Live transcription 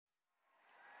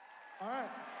All right.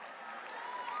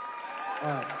 All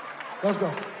right. Let's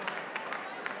go.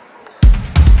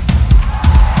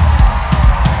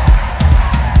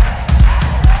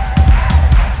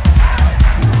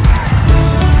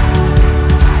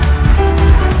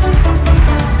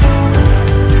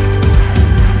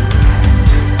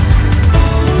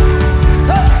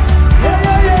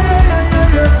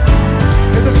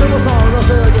 It's a simple song. We're gonna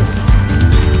say it like this.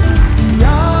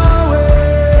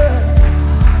 Yahweh,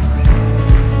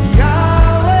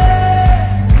 Yahweh,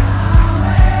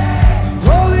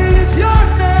 Holy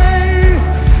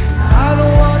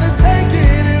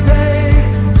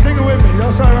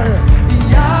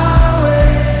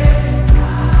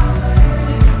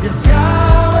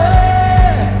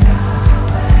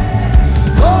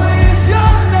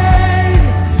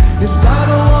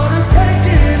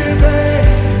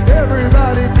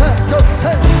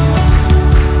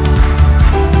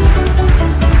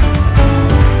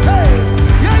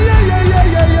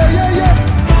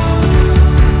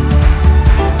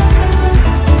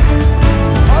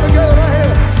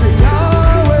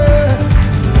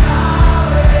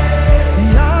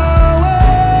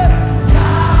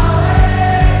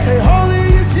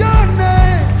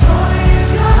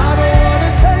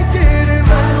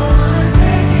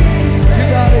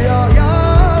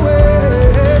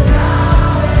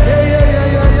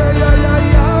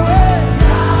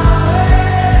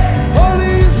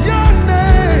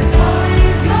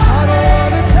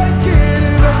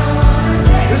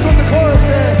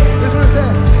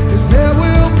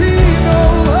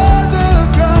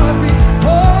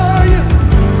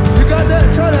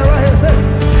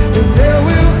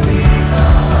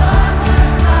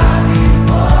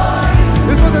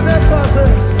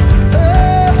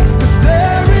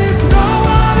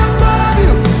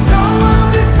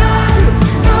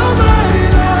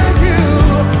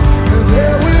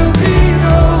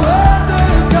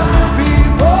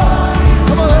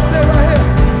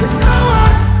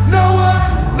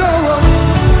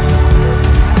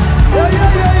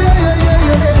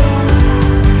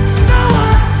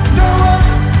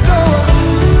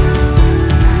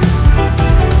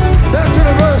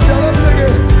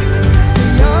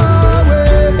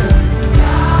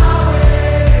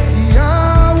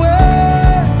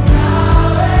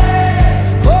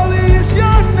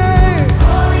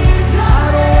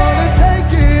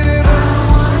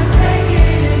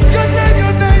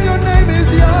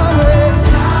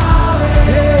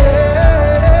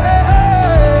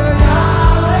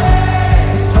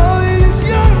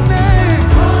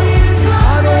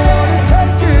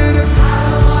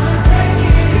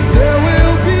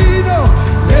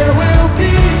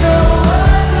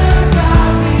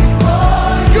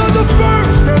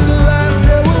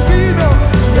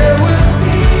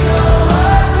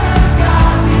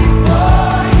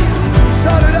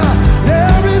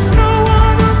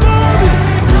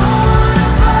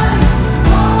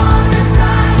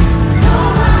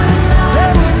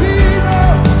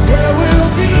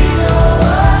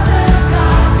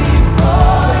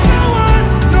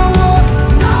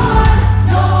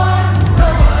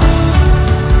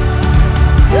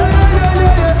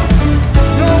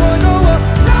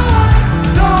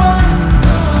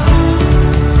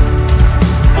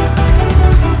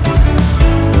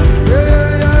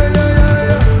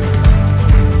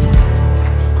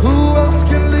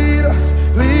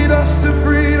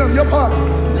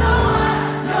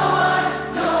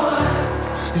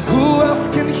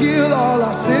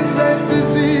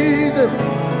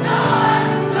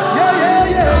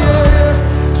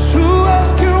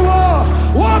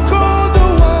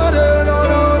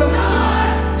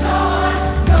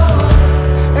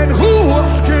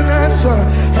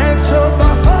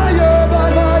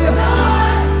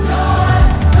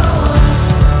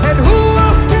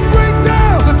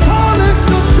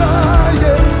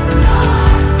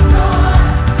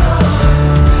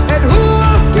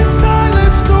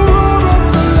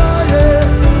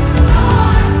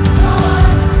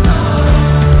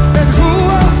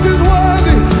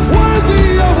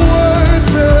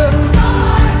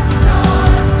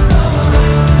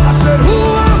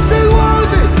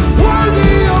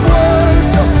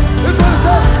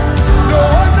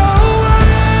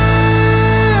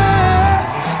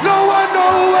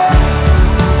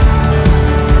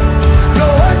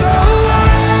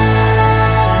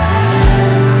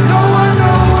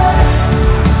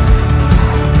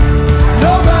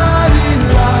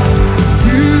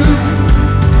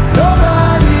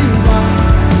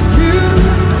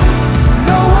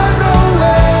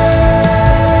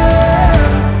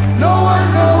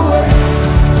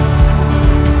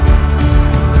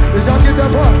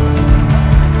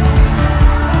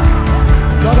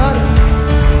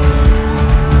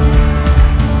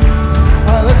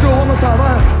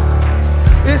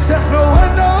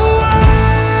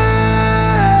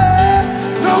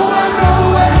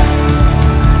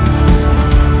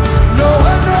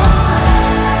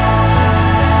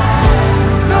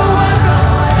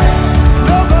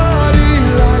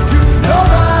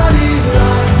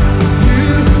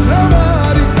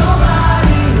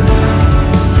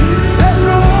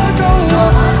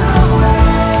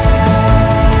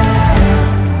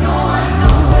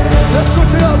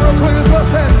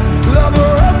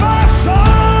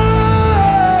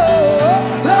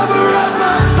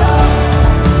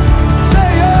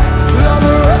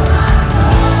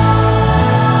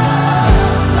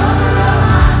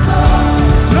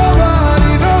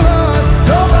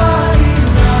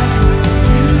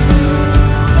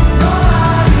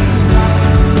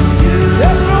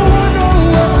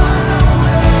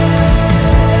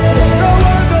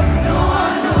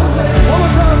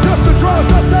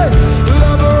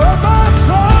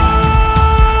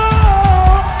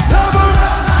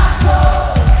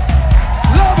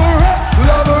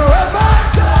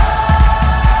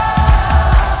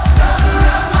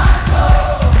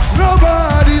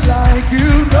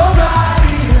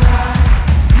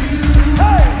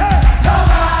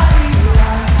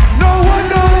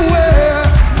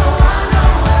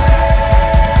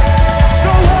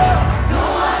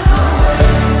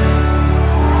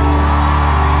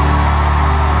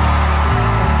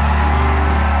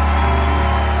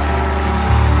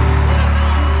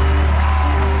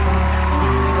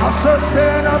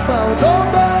found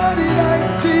nobody like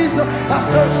Jesus. I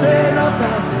searched and I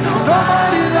found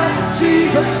nobody like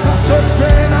Jesus. I searched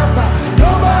and I found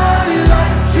nobody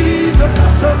like Jesus. I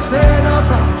searched and I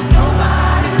found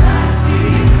nobody like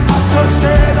Jesus. I searched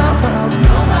and I found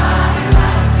nobody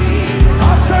like Jesus.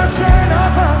 I searched and I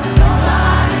found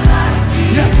nobody like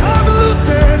Jesus. Yes, I've looked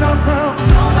and I found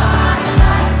nobody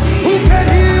like Jesus. Who can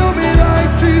heal me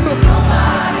like Jesus?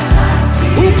 Nobody like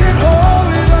Jesus. Who can hold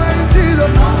me like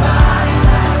Jesus? Nobody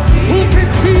like Jesus. Who can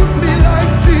keep me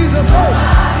like Jesus?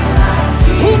 Nobody like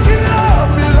Jesus. Who can love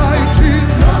me like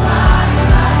Jesus? Nobody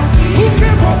like Jesus. Who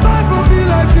can provide for me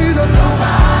like Jesus?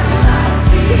 Nobody like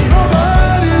Jesus. There's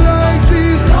nobody like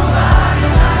Jesus. Nobody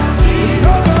like Jesus. There's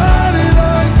nobody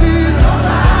like Jesus.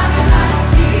 Nobody like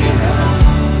Jesus.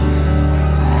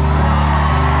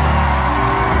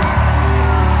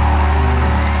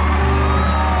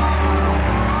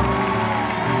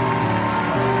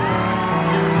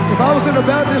 If I was in a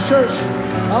Baptist church,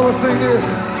 I would sing this.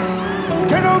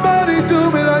 Can't nobody do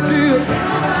me like Jesus.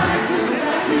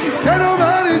 Can't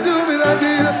nobody do me like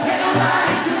Jesus.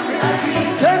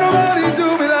 Can't nobody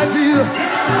do me like Jesus.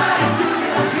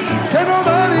 Can't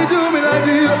nobody do me like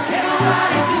Jesus.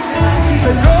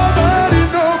 Say nobody,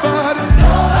 nobody.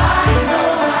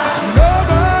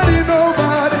 Nobody,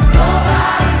 nobody.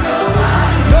 Nobody, nobody.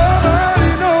 Nobody,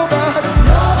 nobody.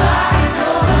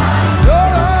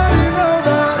 Nobody,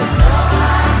 nobody.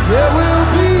 There will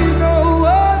be no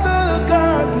other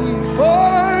God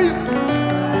before you.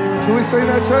 Can we sing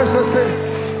that, church? Let's say,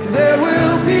 there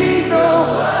will be no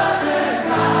other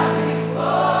God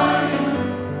before you.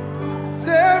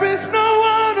 There is no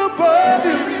one above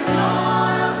you. There is no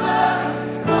one above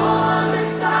you, no one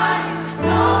beside you,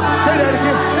 nobody. Say that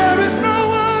again. There is no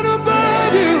one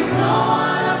above you,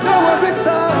 no one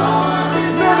beside you,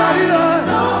 nobody like.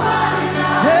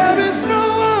 There is no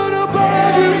one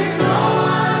above you,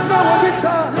 no one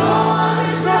beside you,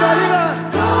 nobody like.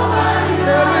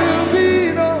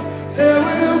 There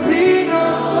will be no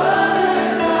other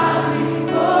God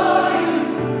before you.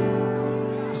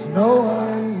 There's no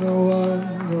one, no one,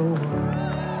 no one.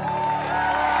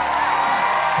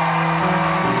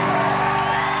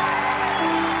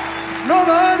 There's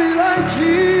nobody like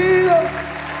Jesus.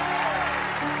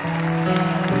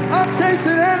 I've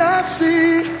tasted and I've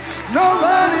seen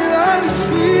nobody like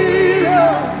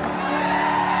Jesus.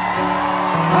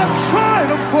 I've tried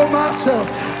them for myself.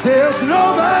 There's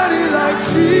nobody like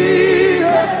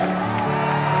Jesus.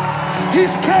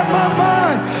 He's kept my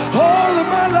mind all of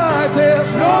my life.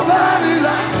 There's nobody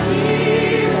like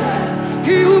Jesus.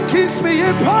 He who keeps me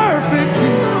in perfect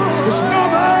peace. There's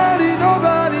nobody,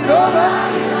 nobody,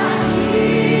 nobody like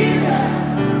Jesus.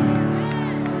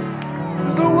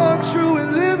 You're the one true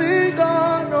and living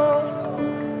God. No.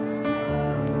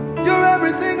 You're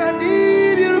everything I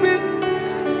need you to be.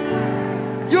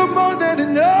 You're more than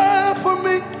enough for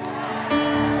me.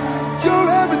 You're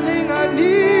everything I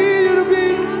need you to be.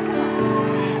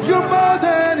 You're more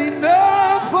than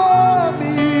enough for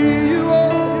me. You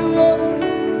are, you are.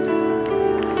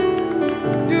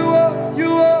 You are,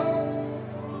 you are.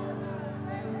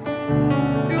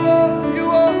 You are, you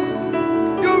are.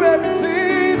 You're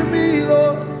everything to me,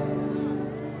 Lord.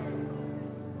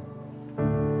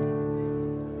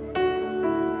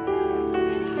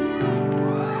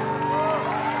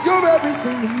 You're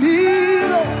everything to me,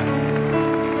 Lord.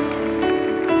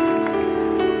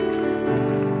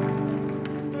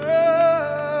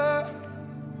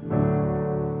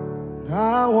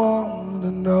 I want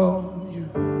to know you.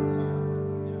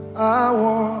 I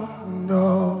want to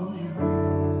know you.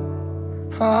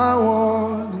 I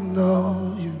want to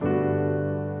know you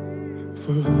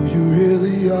for who you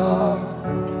really are.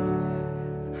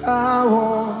 I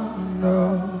want to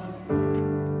know you.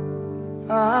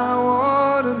 I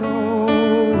want to know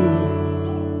you.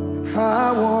 I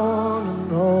want to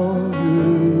know you.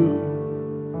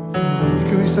 For who,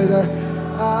 can we say that?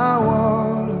 I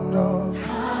want to know.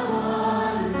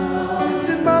 This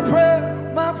is my prayer,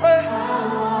 my prayer.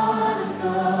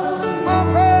 This is my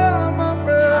prayer, my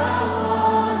prayer.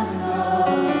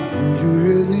 Who you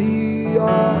really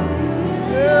are.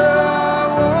 Yeah, I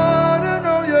want to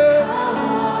know you.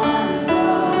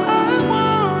 I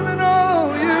want to know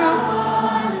you.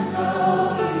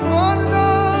 Want to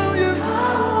know you.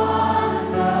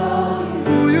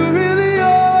 Who you really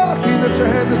are. Can you lift your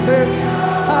hands and say,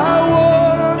 I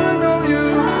want to know you.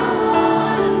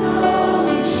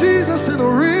 Jesus in a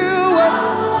real way.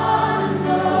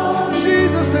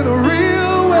 Jesus in a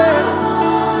real way.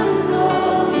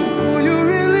 Who you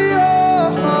really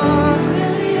are.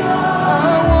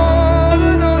 I want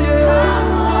to know you.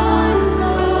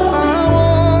 I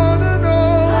want to know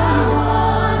you.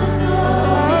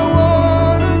 I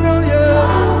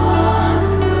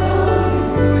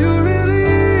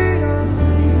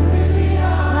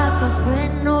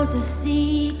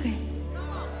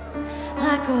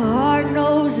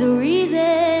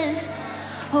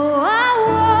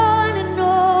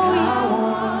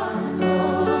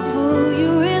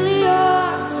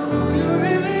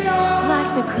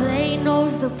clay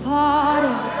knows the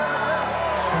potter,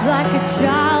 like a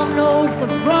child knows the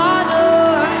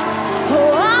father.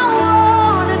 Oh, I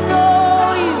wanna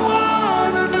know you,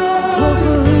 oh, for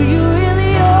who you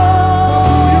really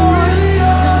are.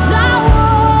 And I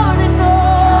wanna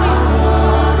know you,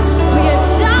 oh, yes,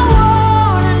 I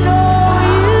wanna know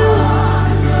you.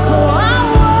 Oh, I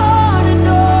wanna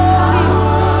know you,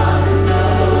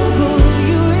 for who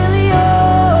you really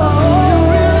are.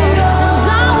 And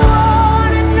I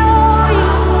wanna know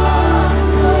you,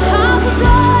 I would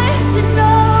like to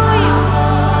know you.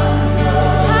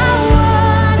 I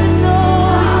wanna know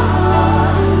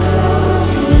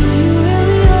who you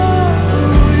really are. Who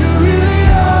you really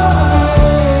are.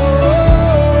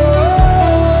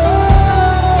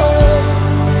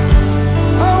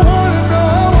 I wanna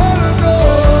know.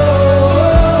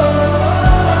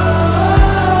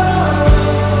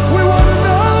 We wanna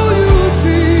know you,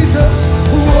 Jesus.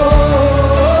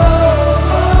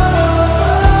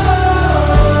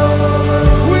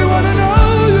 We wanna know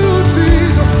you,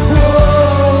 Jesus.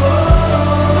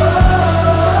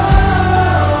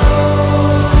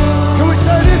 Can we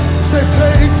say this? Say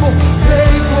faithful,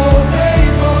 faithful,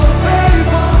 faithful,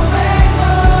 faithful,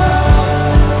 faithful.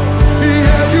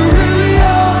 Yeah, you really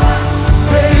are.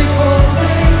 Faithful,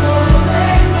 faithful,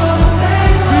 faithful,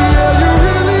 faithful. Yeah, you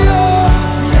really are.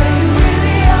 Yeah, you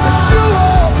really are. Yes, you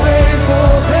are faithful,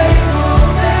 faithful,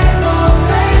 faithful,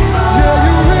 faithful. Yeah,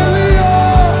 you really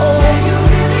are. Yeah, you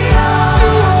really are. Yes,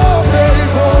 you are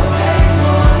faithful,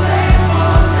 faithful,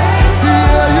 faithful, faithful.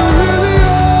 Yeah, you really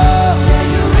are. Yeah,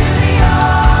 you really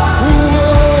are.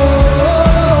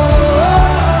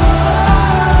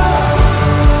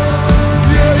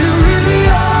 Yeah, you really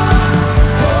are.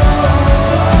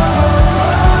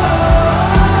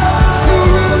 You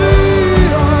really are.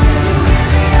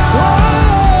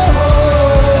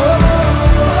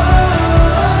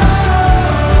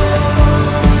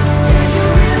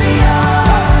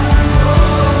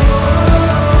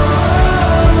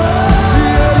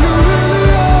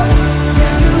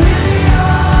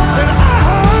 And I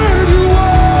heard you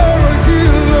are a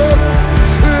healer.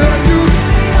 Yeah, you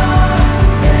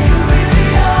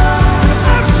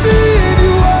I've seen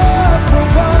you as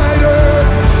provider.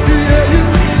 Yeah, you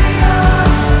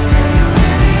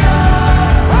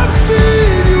I've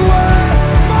seen you as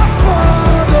my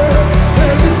father.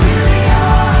 Yeah, you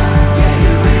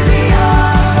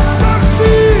I've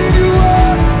seen you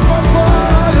as my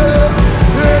father.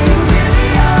 Yeah, you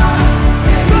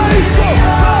faithful,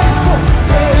 faithful,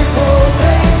 faithful,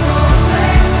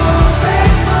 faithful,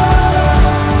 faithful.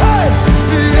 Hey,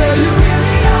 yeah, you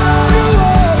still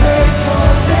are faithful,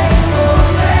 faithful,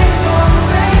 faithful,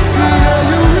 faithful. Yeah,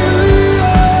 you really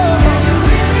are.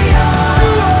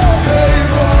 Still are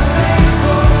faithful,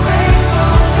 faithful,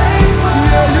 faithful, faithful.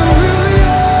 Yeah, you really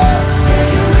are.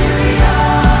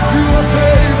 You are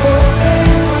faithful,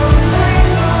 faithful,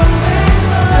 faithful,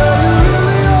 faithful. Yeah, you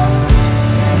really are.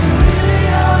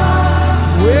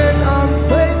 When I'm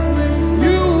faithless,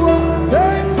 you are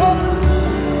faithful.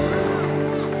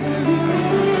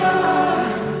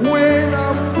 When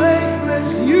I'm faithless,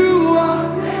 you are.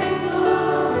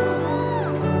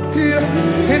 Yeah.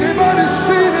 Anybody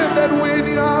seen him that when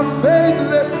I'm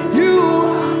faithless, you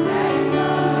are.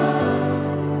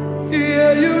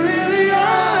 Yeah, you really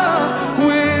are.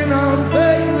 When I'm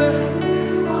faithless,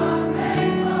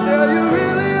 yeah, you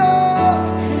really are.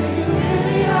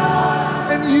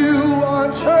 And you are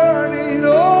turning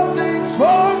all things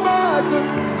for my good.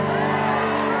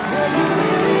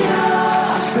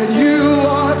 I said you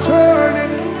are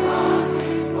turning.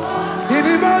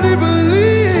 Anybody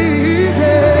believe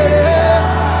it?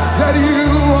 That you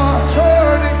are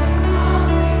turning.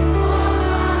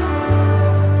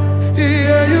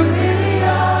 Yeah, you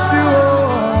still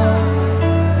are.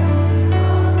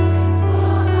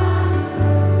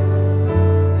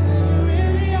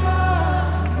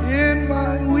 In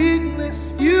my weakness,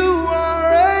 you are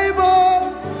able.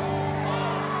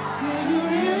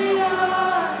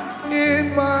 In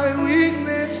my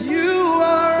weakness, you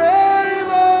are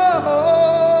able.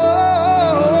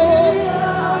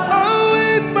 Oh,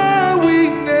 in my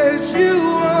weakness, you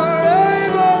are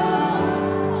able.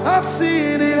 I've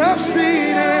seen it, I've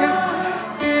seen it.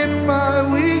 In my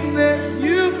weakness,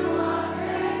 you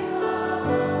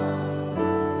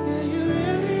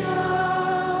really are.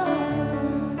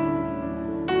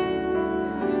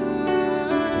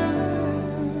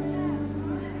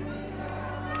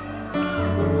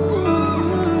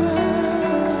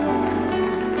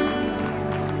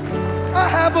 I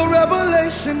have a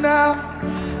revelation now.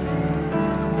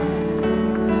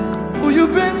 Who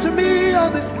you've been to me all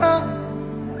this time.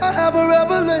 I have a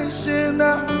revelation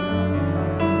now.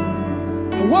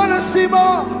 Wanna see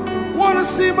more, wanna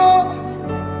see more.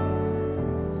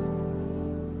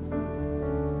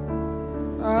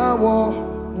 I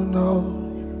wanna know,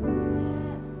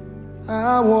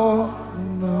 I wanna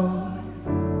know.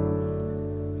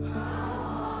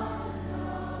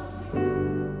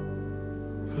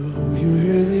 Who you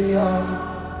really are.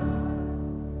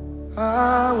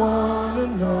 I wanna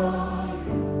know,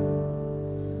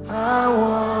 I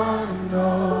wanna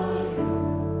know,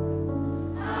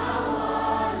 I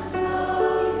wanna know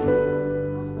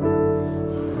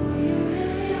who you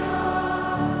really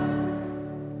are.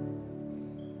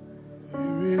 Who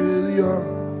you really are.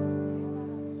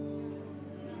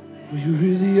 Who you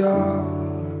really are.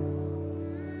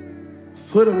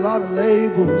 Put a lot of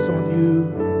labels on you.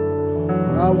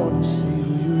 I wanna see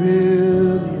who you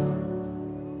really are.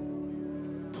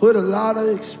 Put a lot of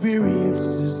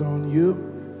experiences on you,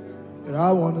 but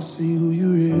I wanna see who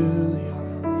you really are.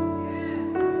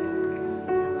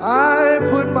 I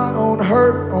put my own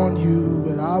hurt on you,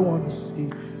 but I wanna see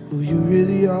who you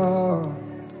really are.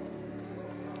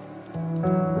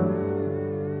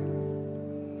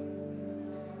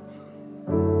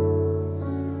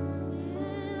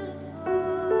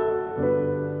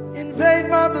 Invade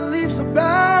my beliefs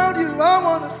about you, I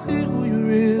wanna see who you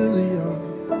really are.